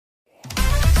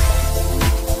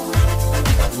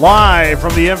Live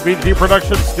from the MVG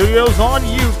Production Studios on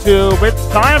YouTube, it's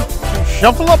time to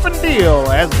shuffle up and deal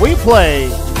as we play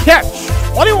Catch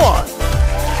 21.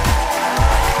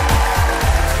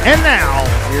 And now,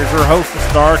 here's your host of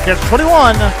Star Catch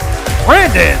 21,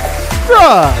 Brandon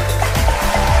Strug.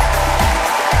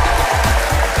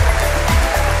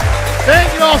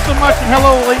 Thank you all so much, and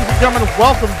hello, ladies and gentlemen.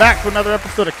 Welcome back to another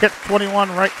episode of Catch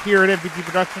 21 right here at MVG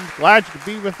Productions. Glad you could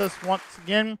be with us once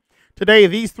again. Today,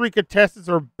 these three contestants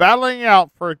are battling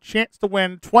out for a chance to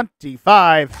win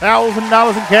 $25,000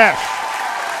 in cash.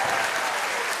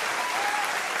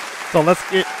 So let's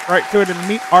get right to it and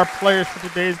meet our players for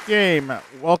today's game.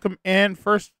 Welcome in.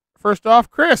 First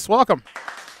off, Chris, welcome.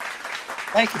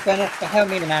 Thank you, Bennett, for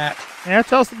having me tonight. Yeah,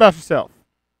 tell us about yourself.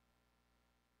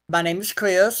 My name is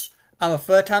Chris. I'm a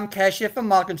full-time cashier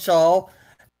from Arkansas.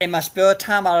 In my spare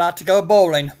time, I like to go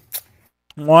bowling.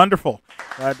 Wonderful.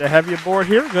 Glad to have you aboard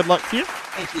here. Good luck to you.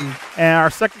 Thank you. And our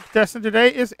second contestant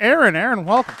today is Aaron. Aaron,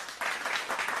 welcome.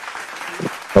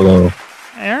 Hello.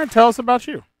 Aaron, tell us about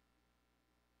you.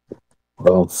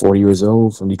 Well, 40 years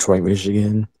old from Detroit,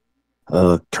 Michigan.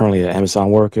 Currently an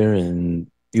Amazon worker and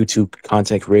YouTube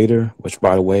content creator, which,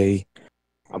 by the way,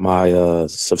 my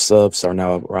subs are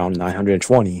now around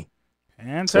 920.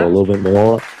 Fantastic. So a little bit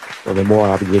more,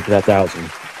 I'll be getting to that 1,000.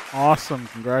 Awesome.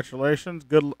 Congratulations.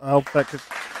 Good. I hope that could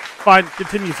find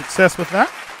continued success with that.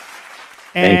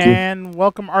 Thank you. And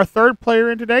welcome our third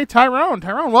player in today, Tyrone.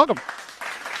 Tyrone, welcome.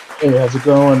 Hey, how's it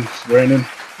going, Brandon?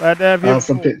 Glad to have you. I'm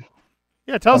from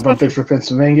tell us about Pittsburgh,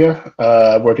 Pennsylvania.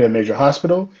 I work at a major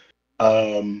hospital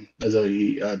as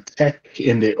a tech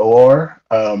in the OR.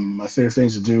 My favorite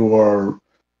things to do are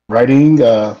writing,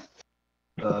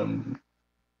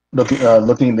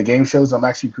 looking into game shows. I'm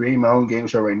actually creating my own game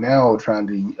show right now, trying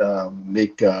to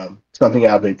make something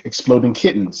out of Exploding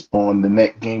Kittens on the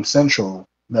Net Game Central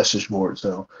message board.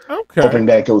 So hoping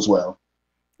that goes well.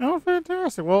 Oh,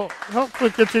 fantastic. Well,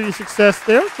 hopefully continue success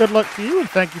there. Good luck to you, and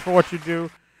thank you for what you do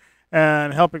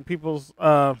and helping people's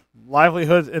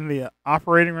livelihoods in the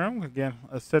operating room. Again,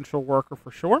 essential worker for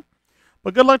sure.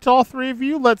 But good luck to all three of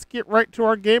you. Let's get right to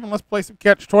our game, and let's play some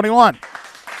Catch 21.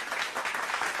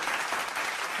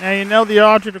 Now, you know the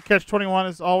object of Catch 21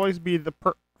 is always be the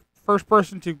first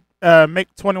person to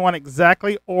make 21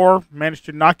 exactly or manage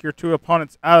to knock your two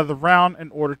opponents out of the round in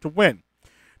order to win.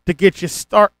 To get you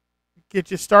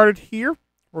started here,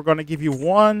 we're going to give you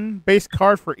one base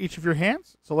card for each of your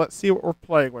hands. So let's see what we're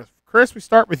playing with. Chris, we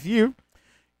start with you.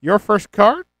 Your first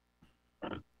card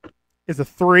is a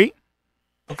 3.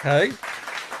 Okay. All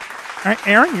right,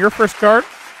 Aaron, your first card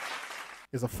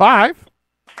is a 5.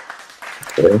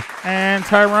 Okay. And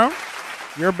Tyrone,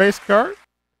 your base card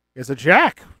is a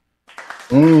Jack.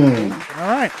 All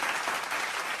right.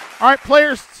 All right,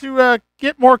 players, to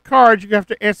get more cards, you have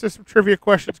to answer some trivia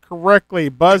questions correctly.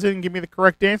 Buzz in and give me the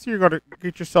correct answer. You're going to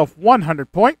get yourself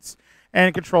 100 points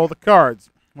and control the cards.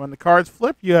 When the cards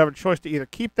flip, you have a choice to either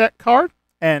keep that card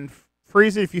and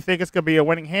freeze it if you think it's going to be a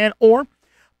winning hand, or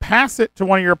pass it to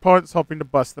one of your opponents hoping to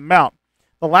bust them out.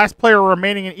 The last player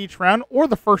remaining in each round, or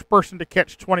the first person to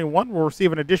catch 21, will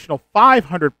receive an additional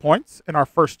 500 points in our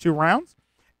first 2 rounds.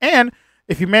 And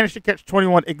if you manage to catch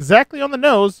 21 exactly on the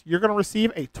nose, you're going to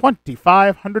receive a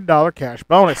 $2,500 cash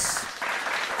bonus.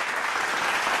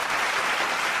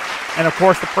 And of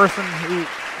course, the person who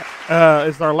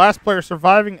is our last player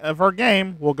surviving of our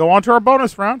game will go on to our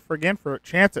bonus round for a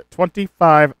chance at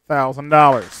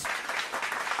 $25,000.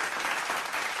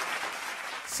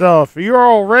 So if you're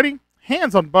all ready,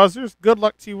 hands on buzzers, good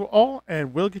luck to you all,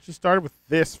 and we'll get you started with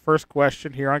this first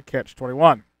question here on Catch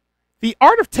 21. The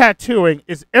art of tattooing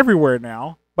is everywhere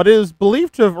now, but it is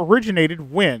believed to have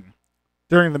originated when?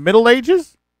 During the Middle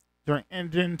Ages,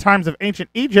 in times of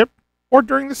ancient Egypt, or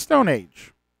during the Stone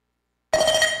Age?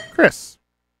 Chris.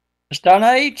 Stone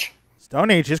Age?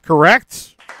 Stone Age is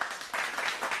correct.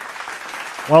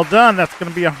 Well done. That's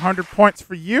going to be 100 points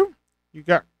for you. You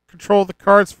got control of the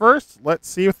cards first. Let's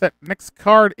see what that next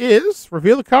card is.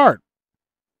 Reveal the card.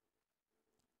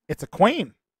 It's a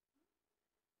queen.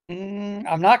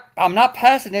 I'm not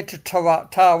passing it to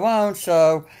Tyrone,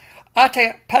 so I'll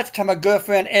pass it to my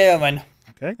girlfriend Aaron.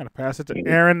 Okay, gonna pass it to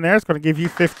Aaron there. It's gonna give you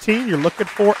 15. You're looking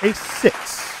for a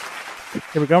 6.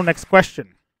 Here we go. Next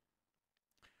question.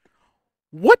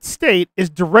 What state is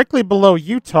directly below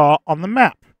Utah on the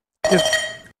map? And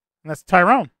that's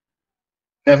Tyrone.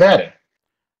 Nevada.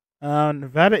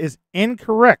 Nevada is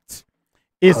incorrect.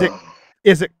 Is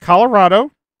it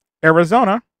Colorado,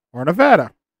 Arizona, or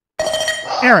Nevada?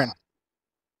 Aaron.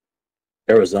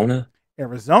 Arizona.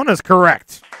 Arizona is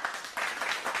correct.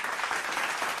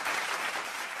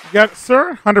 You got it, sir.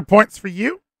 100 points for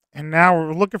you. And now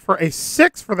we're looking for a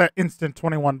 6 for that instant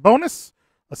 21 bonus.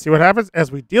 Let's see what happens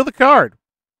as we deal the card.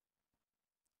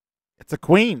 It's a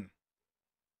queen.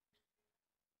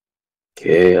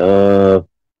 Okay,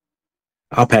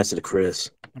 I'll pass it to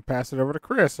Chris. And pass it over to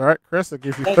Chris. All right, Chris, that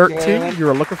gives you Thank 13. you. You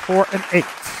were looking for an 8.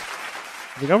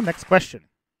 Here we go. Next question.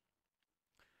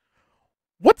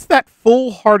 What's that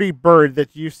foolhardy bird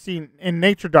that you've seen in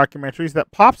nature documentaries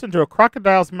that pops into a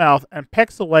crocodile's mouth and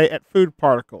pecks away at food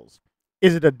particles?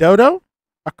 Is it a dodo,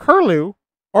 a curlew,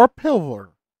 or a pilvor?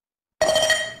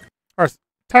 Or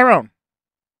Tyrone.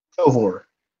 Pilvor.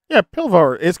 Yeah,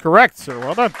 pilvor is correct, sir.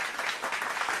 Well done.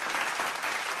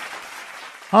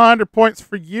 100 points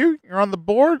for you. You're on the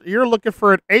board. You're looking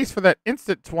for an ace for that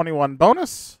instant 21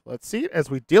 bonus. Let's see it as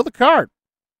we deal the card.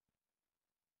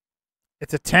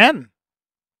 It's a 10.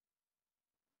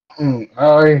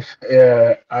 I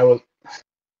will.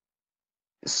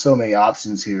 So many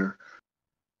options here.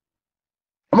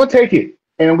 I'm gonna take it,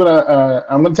 and I'm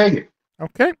gonna take it.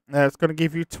 Okay, that's going to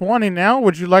give you 20 now.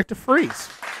 Would you like to freeze?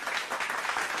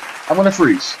 I'm gonna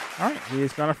freeze. All right,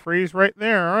 he's going to freeze right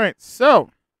there. All right, so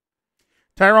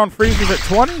Tyrone freezes at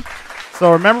 20.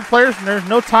 So remember, players, there's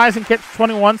no ties in catch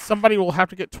 21. Somebody will have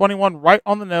to get 21 right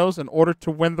on the nose in order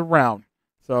to win the round.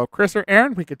 So Chris or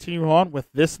Aaron, we continue on with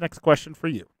this next question for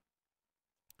you.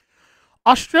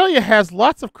 Australia has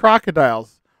lots of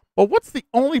crocodiles, but what's the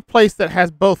only place that has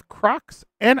both crocs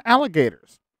and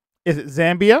alligators? Is it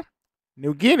Zambia,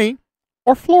 New Guinea,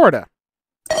 or Florida?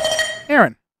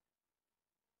 Aaron.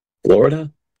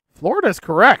 Florida? Florida is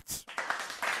correct.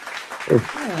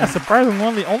 Yeah, surprisingly, one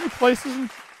of the only places in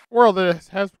the world that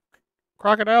has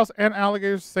crocodiles and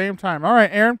alligators at the same time. All right,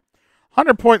 Aaron.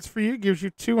 100 points for you. Gives you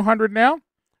 200 now.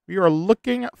 We are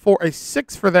looking for a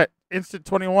 6 for that instant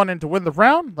 21 and to win the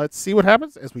round. Let's see what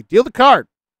happens as we deal the card.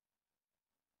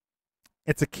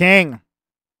 It's a king.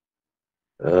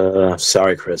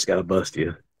 Sorry, Chris. Gotta bust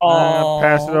you.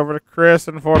 Pass it over to Chris.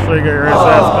 Unfortunately, Chris has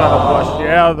got to bust you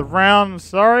out of the round.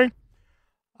 Sorry.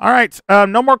 All right.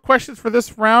 No more questions for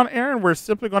this round, Aaron. We're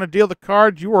simply going to deal the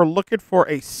card. You are looking for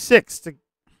a 6 to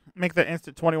make that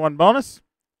instant 21 bonus.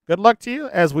 Good luck to you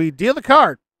as we deal the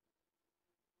card.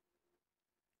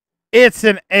 It's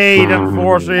an 8,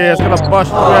 unfortunately. It's going to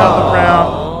bust you out of the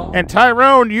round. And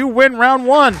Tyrone, you win round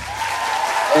 1.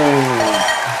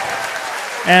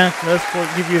 And this will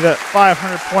give you that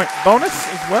 500-point bonus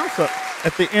as well. So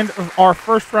at the end of our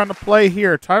first round of play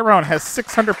here, Tyrone has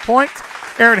 600 points.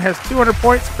 Aaron has 200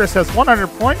 points. Chris has 100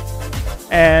 points.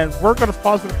 And we're going to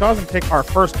pause for the cause and take our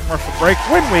first commercial break.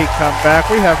 When we come back,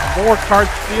 we have more cards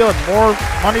to deal and more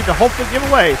money to hopefully give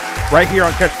away right here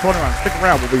on Catch 21. Stick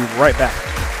around. We'll be right back.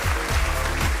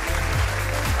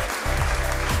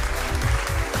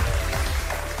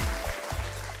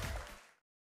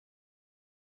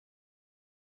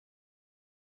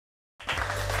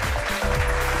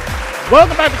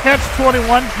 Welcome back to Catch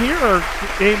 21 here. Our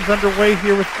game's underway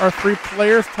here with our 3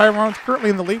 players. Tyrone's currently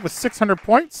in the lead with 600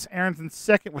 points. Aaron's in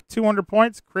second with 200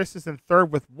 points. Chris is in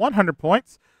third with 100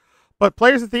 points. But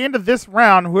players, at the end of this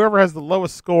round, whoever has the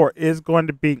lowest score is going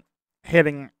to be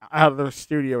heading out of the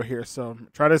studio here. So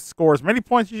try to score as many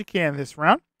points as you can this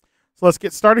round. So let's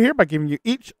get started here by giving you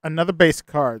each another base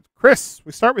card. Chris,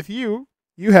 we start with you.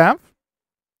 You have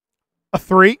a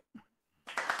 3.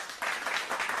 All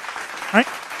right.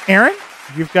 Aaron,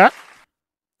 you've got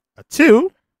a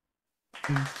 2.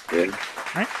 Yeah. All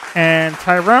right. And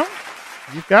Tyrone,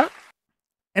 you've got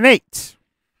an 8.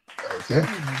 Okay.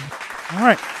 All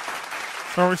right.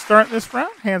 So we start this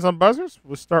round. Hands on buzzers.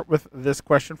 We'll start with this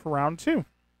question for round 2.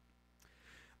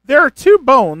 There are 2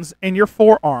 bones in your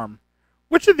forearm.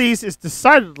 Which of these is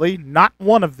decidedly not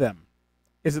one of them?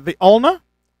 Is it the ulna,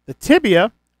 the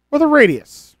tibia, or the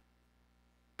radius?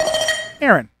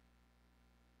 Aaron.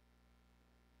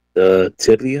 The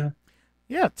tibia?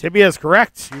 Yeah, tibia is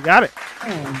correct. You got it.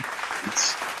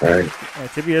 All right. Yeah,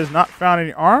 tibia is not found in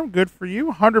your arm. Good for you.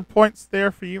 100 points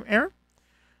there for you, Aaron.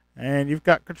 And you've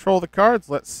got control of the cards.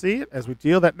 Let's see it as we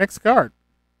deal that next card.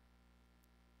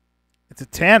 It's a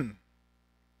 10.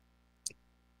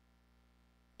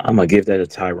 I'm going to give that to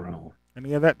Tyrone. And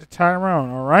give that to Tyrone,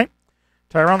 all right?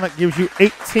 Tyrone, that gives you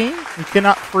 18. You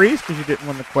cannot freeze because you didn't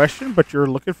win the question, but you're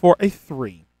looking for a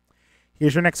 3.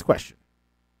 Here's your next question.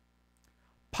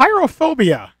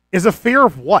 Pyrophobia is a fear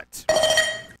of what?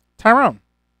 Tyrone.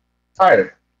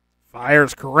 Fire. Fire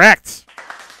is correct.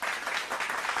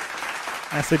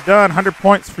 Nicely done. 100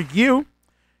 points for you.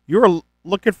 You're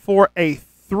looking for a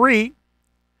 3.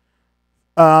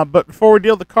 But before we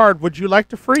deal the card, would you like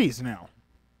to freeze now?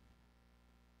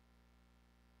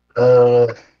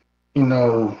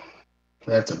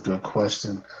 That's a good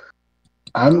question.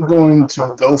 I'm going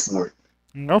to go for it.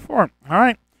 Go for it. All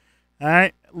right. All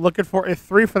right. Looking for a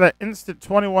 3 for that instant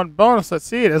 21 bonus. Let's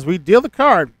see it as we deal the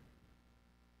card.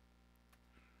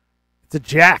 It's a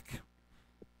jack.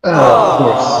 Of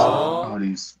course. Oh,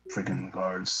 these freaking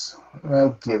cards.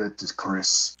 I'll give it to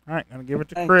Chris. All right. Going to give it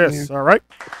to Thank Chris. you. All right.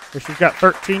 Chris, you've got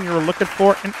 13. You were looking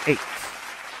for an 8.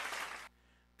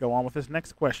 Go on with this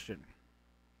next question.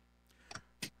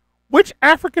 Which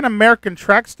African-American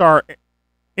track star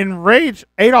enraged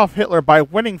Adolf Hitler by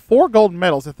winning 4 gold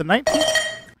medals at the 19th?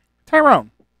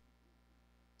 Tyrone.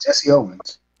 Jesse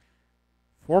Owens.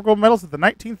 4 gold medals at the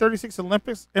 1936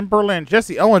 Olympics in Berlin.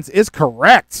 Jesse Owens is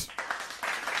correct.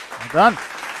 Well done.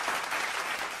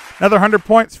 Another 100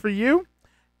 points for you.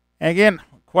 And again,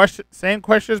 same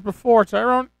question as before.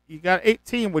 Tyrone, you got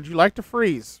 18. Would you like to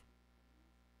freeze?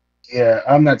 Yeah,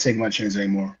 I'm not taking my chance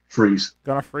anymore. Freeze.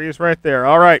 Gonna freeze right there.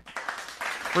 All right.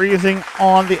 Freezing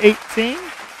on the 18.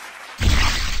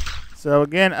 So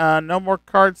again, no more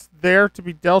cards there to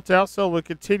be dealt out. So we'll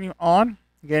continue on.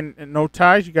 Again, no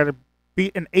ties. You got to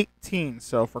beat an 18.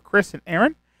 So for Chris and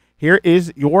Aaron, here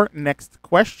is your next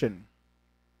question.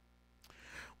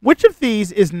 Which of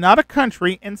these is not a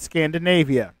country in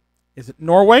Scandinavia? Is it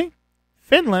Norway,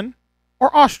 Finland,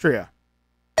 or Austria?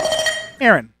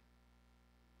 Aaron.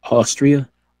 Austria.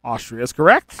 Austria is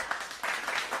correct.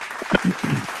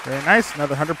 Very nice.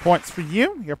 Another 100 points for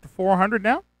you. You're up to 400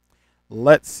 now.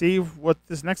 Let's see what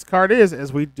this next card is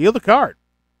as we deal the card.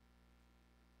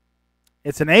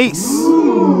 It's an ace.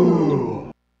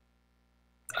 Ooh.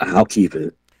 I'll keep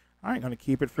it. All right, going to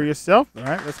keep it for yourself. All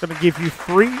right, that's going to give you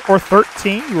 3 or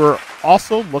 13. You are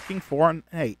also looking for an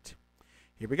 8.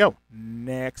 Here we go.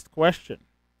 Next question.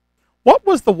 What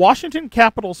was the Washington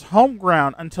Capitals' home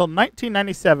ground until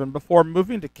 1997 before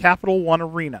moving to Capital One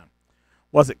Arena?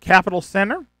 Was it Capitol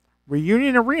Center,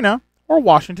 Reunion Arena, or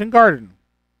Washington Garden?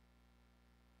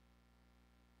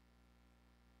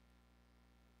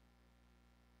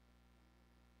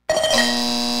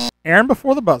 Aaron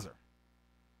before the buzzer.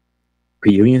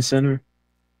 Reunion Center?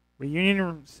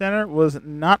 Reunion Center was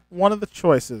not one of the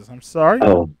choices. I'm sorry.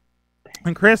 Oh.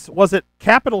 And Chris, was it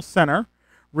Capitol Center,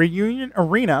 Reunion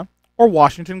Arena, or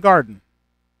Washington Garden?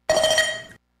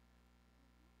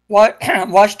 What?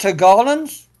 Washington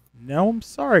Gardens? No, I'm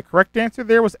sorry. Correct answer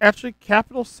there was actually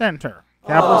Capitol Center.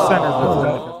 Capitol Center is what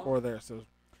we're looking for there. So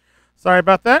sorry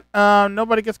about that.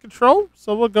 Nobody gets control,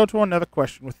 so we'll go to another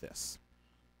question with this.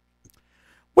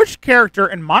 Which character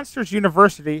in Monsters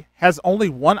University has only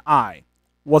one eye?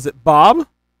 Was it Bob,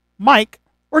 Mike,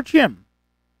 or Jim?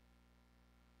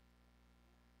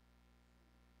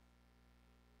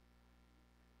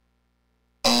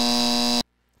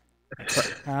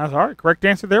 Sorry, correct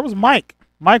answer there was Mike.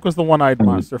 Mike was the one-eyed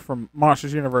monster from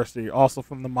Monsters University, also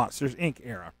from the Monsters, Inc.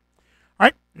 era. All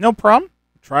right, no problem.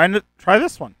 Try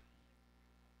this one.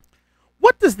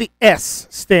 What does the S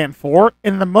stand for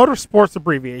in the motorsports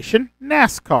abbreviation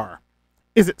NASCAR?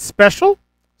 Is it special,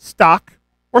 stock,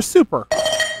 or super?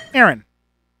 Aaron.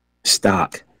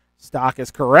 Stock. Stock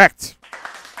is correct.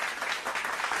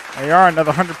 There you are. Another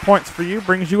 100 points for you.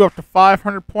 Brings you up to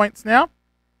 500 points now.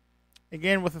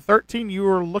 Again, with a 13, you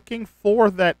were looking for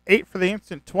that 8 for the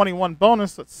instant 21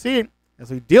 bonus. Let's see it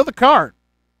as we deal the card.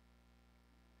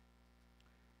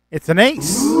 It's an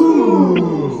ace.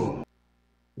 Ooh.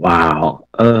 Wow.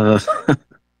 I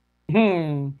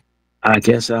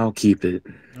guess I'll keep it.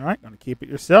 All right, going to keep it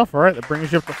yourself. All right, that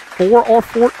brings you up to 4 or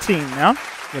 14 now.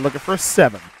 You're looking for a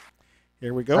 7.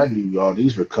 Here we go. I knew all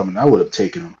these were coming. I would have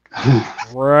taken them.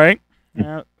 Right.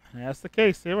 Yeah, that's the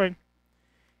case. Anyway,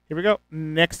 here we go.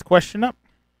 Next question up.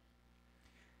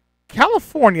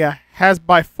 California has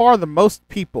by far the most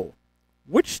people.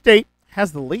 Which state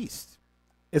has the least?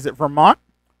 Is it Vermont,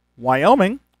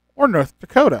 Wyoming, or North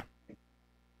Dakota?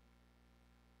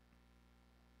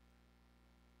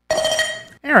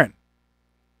 Aaron.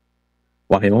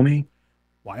 Wyoming?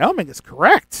 Wyoming is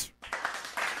correct.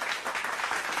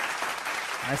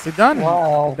 Nicely done.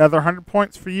 Wow. Another 100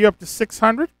 points for you, up to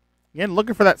 600. Again,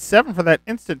 looking for that 7 for that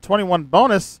instant 21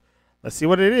 bonus. Let's see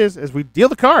what it is as we deal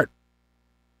the card.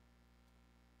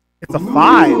 It's a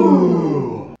 5.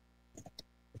 Ooh.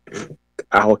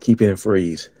 I'll keep it in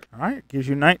freeze. All right, gives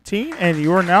you 19, and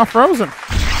you are now frozen.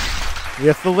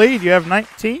 With the lead, you have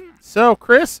 19. So,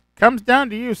 Chris, comes down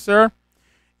to you, sir.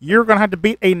 You're going to have to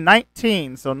beat a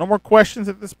 19. So, no more questions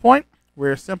at this point.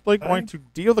 We're simply going to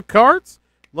deal the cards.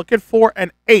 Looking for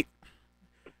an 8.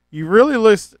 You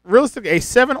realistically, a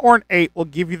 7 or an 8 will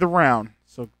give you the round.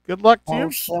 So, good luck to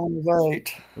you. 7 8.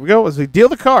 Here we go as we deal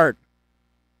the card.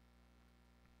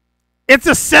 It's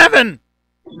a 7.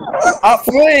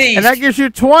 Please. And that gives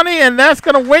you 20, and that's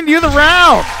going to win you the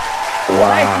round. Wow.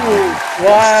 Thank you.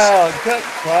 Wow. Good.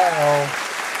 Wow.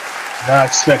 not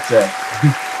expect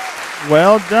that.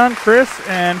 Well done, Chris.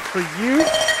 And for you,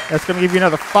 that's going to give you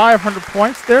another 500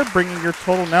 points there, bringing your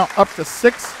total now up to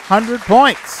 600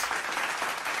 points.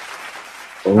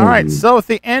 Oh. All right, so at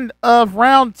the end of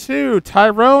round 2,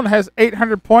 Tyrone has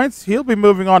 800 points. He'll be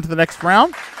moving on to the next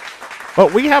round.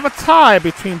 But we have a tie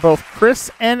between both Chris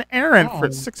and Aaron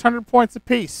for 600 points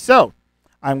apiece. So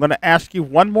I'm going to ask you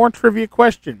one more trivia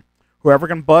question. Whoever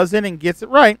can buzz in and gets it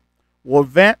right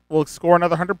will score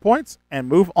another 100 points and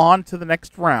move on to the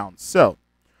next round. So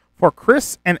for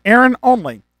Chris and Aaron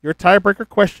only, your tiebreaker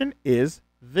question is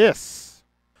this.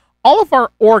 All of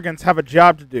our organs have a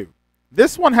job to do.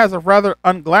 This one has a rather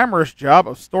unglamorous job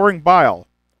of storing bile.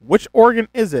 Which organ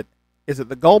is it? Is it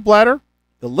the gallbladder,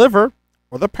 the liver,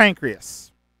 or the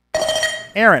pancreas?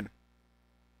 Aaron.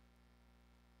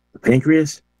 The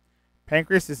pancreas?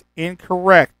 Pancreas is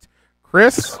incorrect.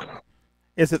 Chris,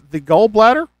 is it the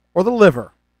gallbladder or the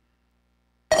liver?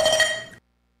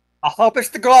 I hope it's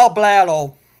the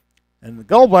gallbladder. And the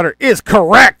gallbladder is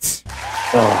correct.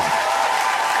 Oh.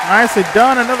 Nicely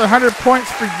done. Another 100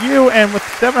 points for you. And with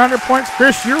 700 points,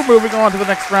 Chris, you're moving on to the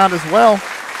next round as well.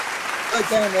 Good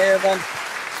game, Aaron.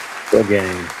 Good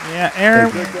game. Yeah,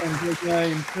 Aaron. Good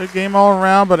game. Good game all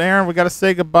around. But, Aaron, we got to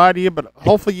say goodbye to you. But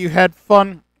hopefully you had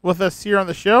fun with us here on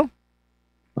the show.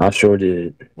 I sure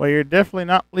did. Well, you're definitely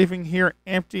not leaving here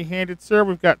empty-handed, sir.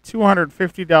 We've got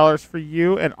 $250 for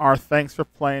you, and our thanks for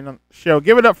playing on the show.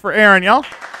 Give it up for Aaron, y'all.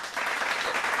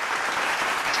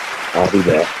 I'll be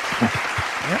back.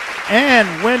 Yep.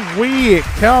 And when we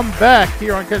come back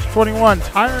here on Catch 21,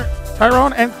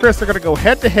 Tyrone and Chris are going to go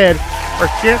head-to-head for a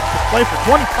chance to play for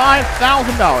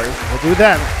 $25,000. We'll do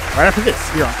that right after this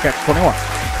here on Catch 21.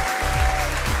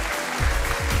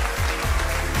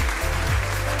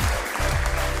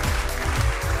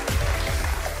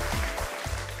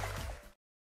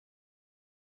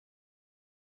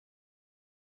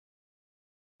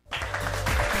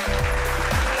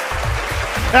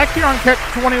 Back here on Catch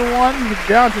 21,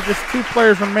 down to just 2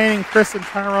 players remaining. Chris and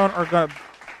Tyrone are going to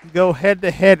go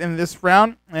head-to-head in this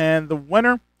round, and the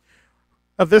winner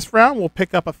of this round will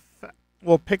pick up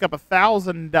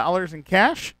 $1,000 in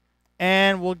cash,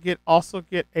 and we'll also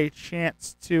get a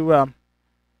chance to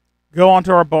go on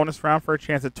to our bonus round for a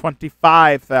chance at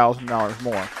 $25,000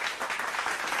 more.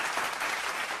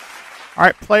 All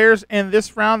right, players, in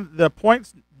this round, the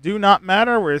points do not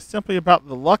matter. Where it's simply about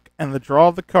the luck and the draw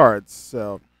of the cards.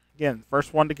 So, again,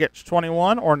 first one to get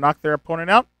 21 or knock their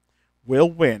opponent out will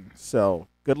win. So,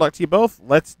 good luck to you both.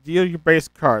 Let's deal your base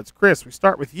cards. Chris, we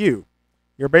start with you.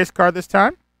 Your base card this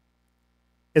time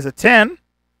is a 10.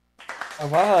 All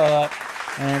right.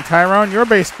 And Tyrone, your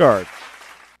base card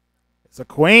is a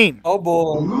queen. Oh,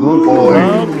 boy. Oh, boy.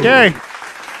 Okay.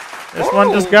 This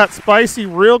one just got spicy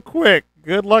real quick.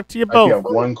 Good luck to you both. Yeah,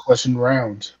 one question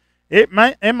round. It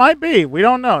might be. We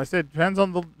don't know. It depends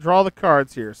on the draw of the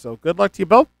cards here. So good luck to you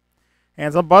both.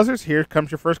 Hands on buzzers. Here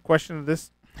comes your first question of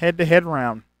this head-to-head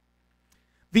round.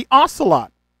 The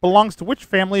ocelot belongs to which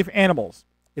family of animals?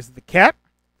 Is it the cat,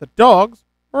 the dogs,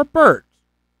 or birds?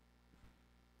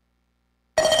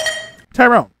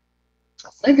 Tyrone. I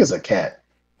think it's a cat.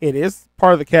 It is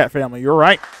part of the cat family. You're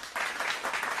right.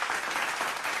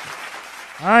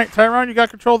 All right, Tyrone, you got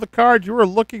control of the card. You were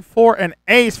looking for an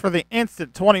ace for the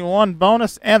instant 21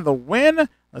 bonus and the win.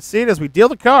 Let's see it as we deal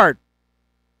the card.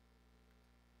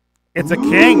 It's a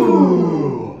king.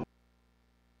 I'm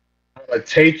going to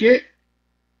take it,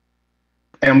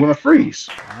 and I'm going to freeze.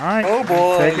 All right. Oh,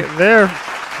 boy. Take it there.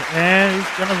 And he's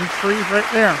going to freeze right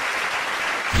there.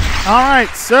 All right,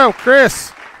 so,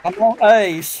 Chris. I'm on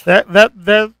ace. That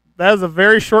is a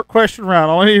very short question round.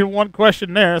 I only need one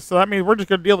question there, so that means we're just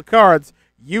going to deal the cards.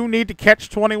 You need to catch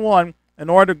 21 in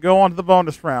order to go on to the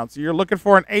bonus round. So you're looking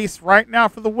for an ace right now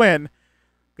for the win.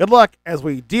 Good luck as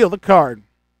we deal the card.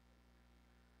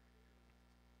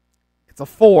 It's a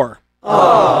 4.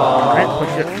 All right, put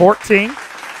you at 14.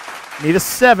 Need a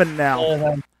 7 now.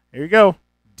 Here you go.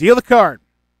 Deal the card.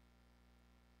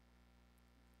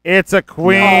 It's a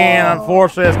queen.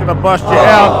 Unfortunately, it's going to bust you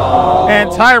out.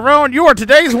 And Tyrone, you are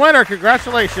today's winner.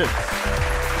 Congratulations.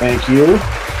 Thank you.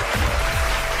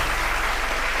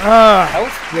 That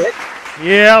was quick.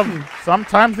 Yeah,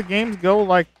 sometimes the games go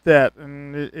like that,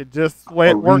 and it just the way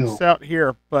it works out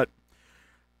here. But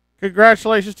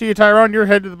congratulations to you, Tyrone. You're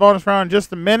headed to the bonus round in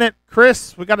just a minute.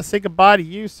 Chris, we got to say goodbye to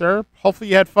you, sir. Hopefully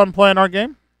you had fun playing our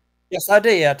game. Yes, I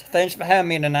did. Thanks for having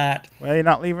me tonight. Well, you're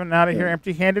not leaving out of here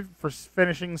empty-handed for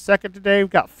finishing second today.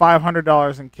 We've got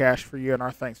 $500 in cash for you, and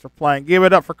our thanks for playing. Give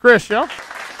it up for Chris, y'all.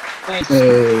 Thanks.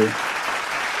 Hey,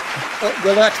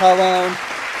 Good luck, Tyrone.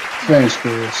 thanks,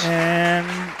 Chris. And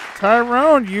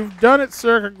Tyrone, you've done it,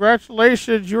 sir.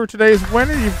 Congratulations. You are today's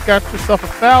winner. You've got yourself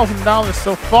 $1,000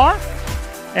 so far.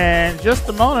 And in just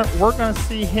a moment, we're going to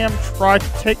see him try to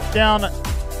take down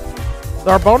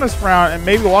our bonus round and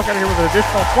maybe walk out of here with an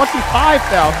additional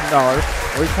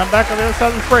 $25,000. We come back on the other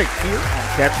side of the break here on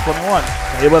Catch 21.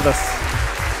 Stay with us.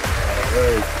 All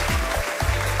right.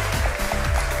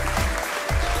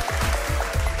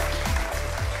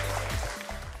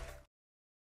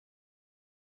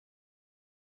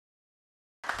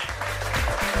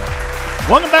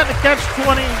 Welcome back to Catch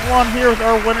 21 here with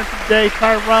our winner today,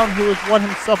 Tyrone, who has won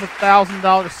himself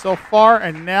 $1,000 so far,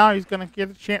 and now he's going to get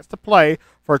a chance to play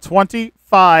for $25,000.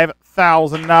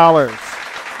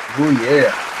 Oh,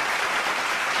 yeah.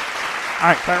 All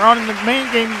right, Tyrone, in the main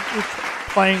game, you're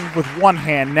playing with one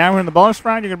hand. Now in the bonus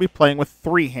round, you're going to be playing with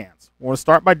three hands. We're going to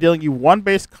start by dealing you one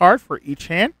base card for each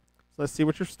hand. So let's see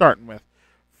what you're starting with.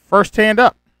 First hand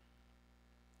up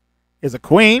is a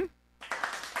queen.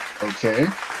 Okay.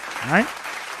 All right.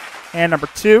 Hand number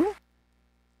 2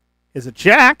 is a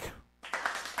jack.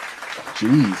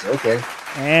 Jeez, okay.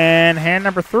 And hand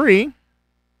number 3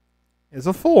 is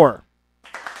a 4.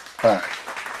 All right.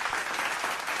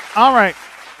 All right.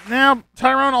 Now,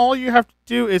 Tyrone, all you have to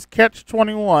do is catch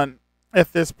 21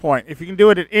 at this point. If you can do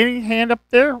it at any hand up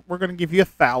there, we're going to give you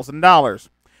 $1,000.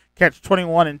 Catch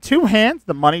 21 in 2 hands,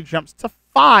 the money jumps to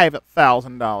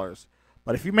 $5,000.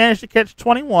 But if you manage to catch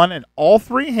 21 in all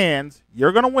 3 hands,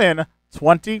 you're going to win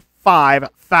 $25,000.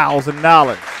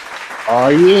 Oh,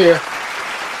 yeah.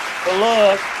 Good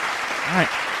luck. All right.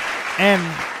 And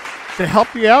to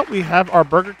help you out, we have our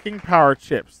Burger King Power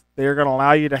Chips. They're going to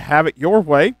allow you to have it your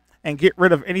way and get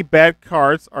rid of any bad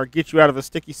cards or get you out of a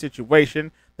sticky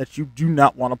situation that you do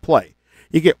not want to play.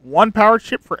 You get 1 Power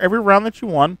Chip for every round that you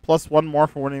won, plus 1 more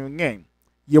for winning the game.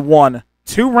 You won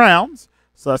 2 rounds,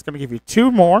 so that's going to give you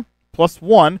 2 more, plus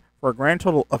 1 for a grand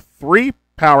total of 3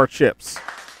 Power Chips.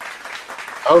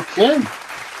 Okay.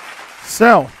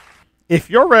 So, if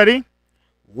you're ready,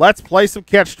 let's play some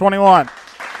Catch 21.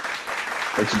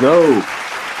 Let's go.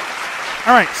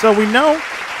 All right, so we know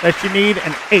that you need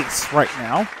an ace right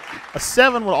now. A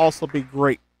 7 would also be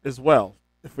great as well,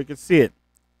 if we could see it.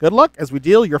 Good luck as we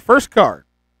deal your first card.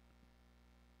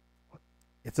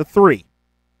 It's a 3.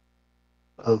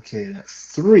 Okay, that's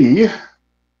 3.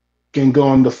 Can go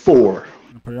on the 4.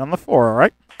 Put it on the 4, all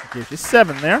right? Gives you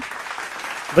 7 there.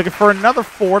 Looking for another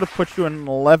 4 to put you in an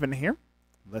 11 here.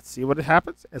 Let's see what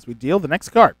happens as we deal the next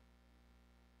card.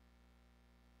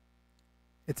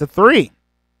 It's a 3.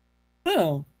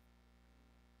 Oh.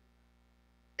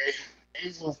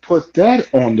 We'll put that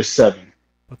on the 7.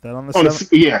 Put that on the 7.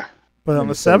 Yeah. Put it on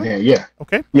the 7? Yeah.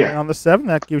 Okay. Yeah. Put it on the 7.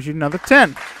 That gives you another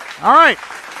 10. All right.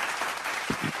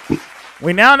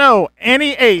 We now know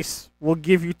any ace will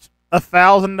give you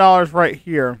 $1,000 right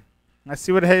here. Let's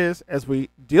see what it is as we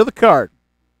deal the card.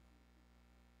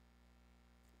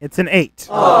 It's an 8.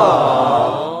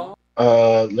 Aww.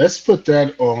 Let's put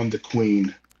that on the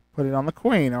queen. Put it on the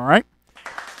queen, all right?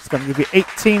 It's going to give you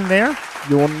 18 there.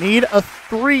 You will need a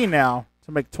 3 now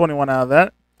to make 21 out of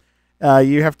that.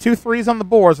 You have 2 3s on the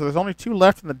board, so there's only 2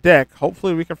 left in the deck.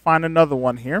 Hopefully we can find another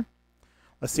one here.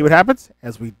 Let's see what happens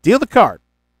as we deal the card.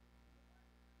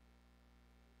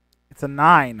 It's a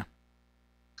 9.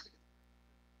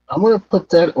 I'm going to put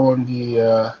that on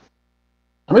the...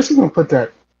 I'm actually going to put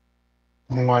that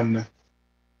on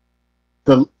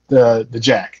the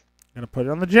jack. Going to put it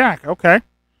on the jack. Okay.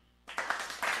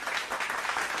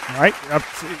 All right.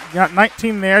 You got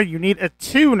 19 there. You need a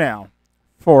 2 now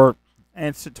for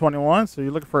instant 21. So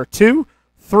you're looking for a 2,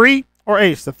 3, or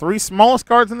ace. The 3 smallest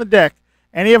cards in the deck.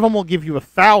 Any of them will give you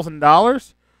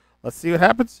 $1,000. Let's see what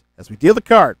happens as we deal the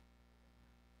card.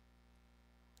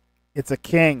 It's a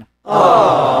king.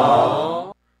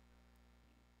 Aww.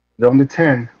 Put it on the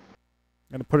 10.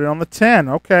 Going to put it on the 10.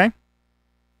 Okay.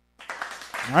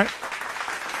 All right.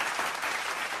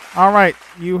 All right.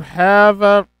 You have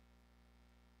a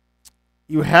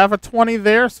 20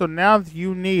 there, so now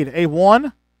you need a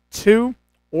 1, 2,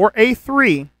 or a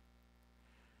 3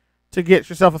 to get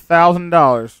yourself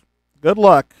 $1,000. Good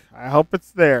luck. I hope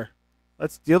it's there.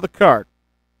 Let's deal the card.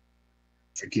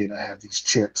 Forget I have these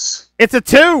chips. It's a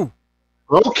 2.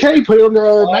 Okay, put it on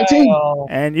the 19. Wow.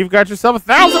 And you've got yourself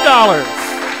 $1,000.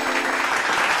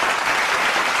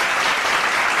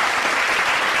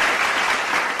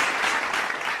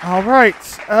 All right.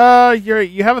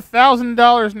 You have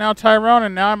 $1,000 now, Tyrone,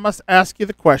 and now I must ask you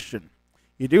the question.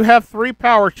 You do have 3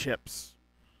 power chips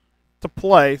to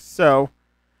play, so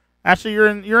actually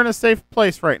you're in a safe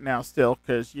place right now still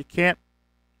because you can't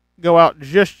go out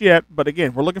just yet. But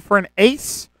again, we're looking for an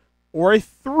ace or a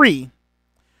 3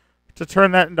 to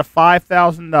turn that into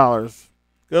 $5,000.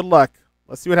 Good luck.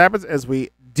 Let's see what happens as we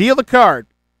deal the card.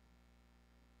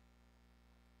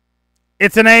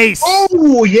 It's an ace.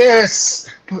 Oh, yes.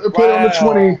 Put it on the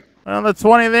 20. On the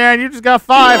 20 there, and you just got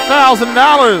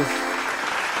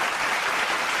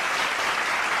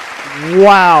 $5,000.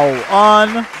 Wow.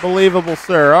 Unbelievable,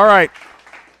 sir. All right.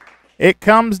 It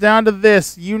comes down to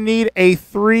this. You need a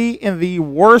 3 in the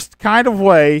worst kind of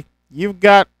way. You've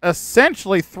got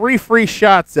essentially 3 free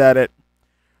shots at it.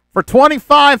 For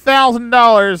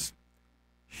 $25,000,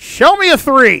 show me a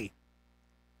 3.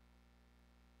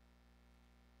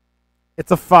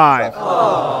 It's a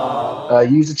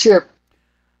 5. Use a chip.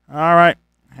 All right.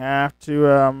 Have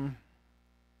to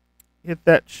hit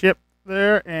that chip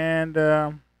there. And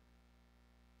okay,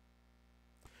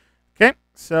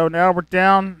 so now we're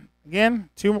down again.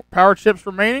 2 more power chips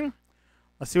remaining.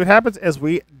 Let's see what happens as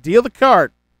we deal the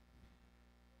card.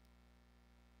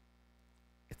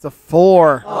 It's a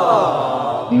 4.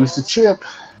 Use the chip.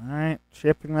 All right,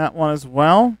 chipping that one as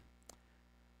well.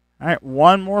 All right,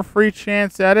 1 more free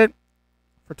chance at it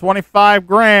for 25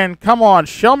 grand. Come on,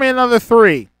 show me another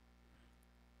 3.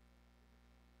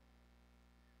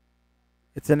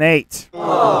 It's an 8.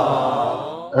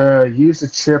 Use the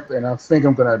chip, and I think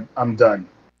I'm done.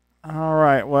 All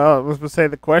right. Well, I was going to say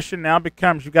the question now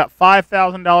becomes: you got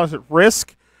 $5,000 at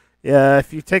risk.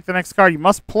 If you take the next card, you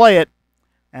must play it.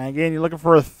 And again, you're looking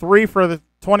for a 3 for the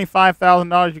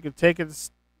 $25,000. You could take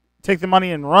the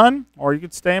money and run, or you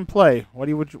could stay and play. What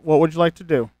would you like to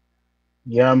do?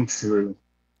 Yeah, I'm through.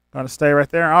 Going to stay right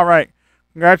there. All right.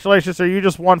 Congratulations, sir. You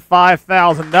just won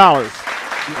 $5,000.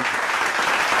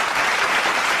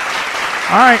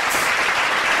 All right,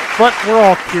 but we're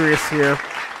all curious here.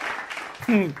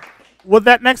 Would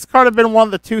that next card have been one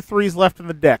of the 2 3s left in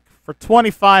the deck for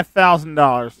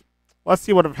 $25,000? Let's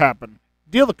see what would have happened.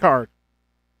 Deal the card.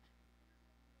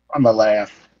 I'm going to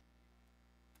laugh.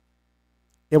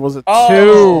 It was a 2.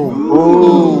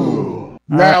 Ooh.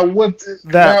 Now,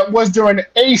 was there an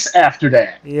ace after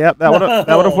that? Yep, that would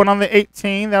have went on the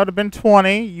 18. That would have been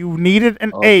 20. You needed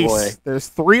an ace. Boy. There's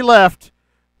 3 left.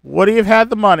 Would he have had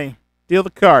the money? Deal the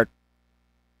card.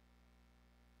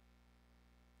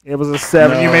 It was a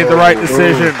 7. No. You made the right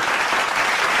decision.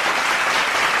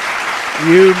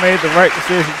 You made the right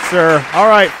decision, sir. All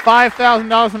right,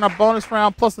 $5,000 in our bonus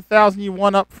round plus $1,000 you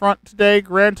won up front today.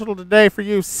 Grand total today for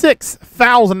you,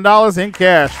 $6,000 in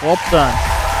cash. Well done.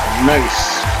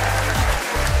 Nice.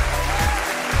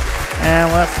 And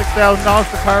well, that's $6,000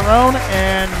 for Tyrone,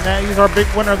 and he's our big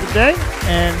winner of the day.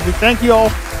 And we thank you all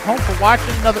home for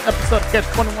watching another episode of Catch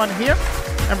 21 here.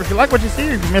 Remember, if you like what you see,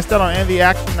 or if you missed out on any of the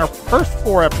action in our first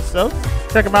 4 episodes,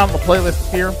 check them out on the playlist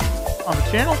here on the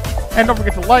channel. And don't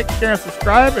forget to like, share, and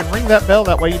subscribe, and ring that bell.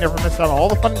 That way you never miss out on all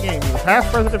the fun games of the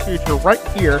past, present, and future right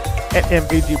here at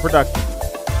MVG Productions.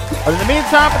 But in the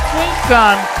meantime, between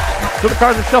time, so the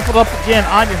cards are shuffled up again,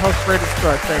 I'm your host, Brady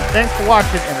Scruggs, saying thanks for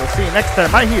watching, and we'll see you next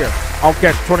time right here on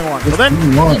Catch 21. So then,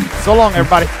 so long,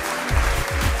 everybody.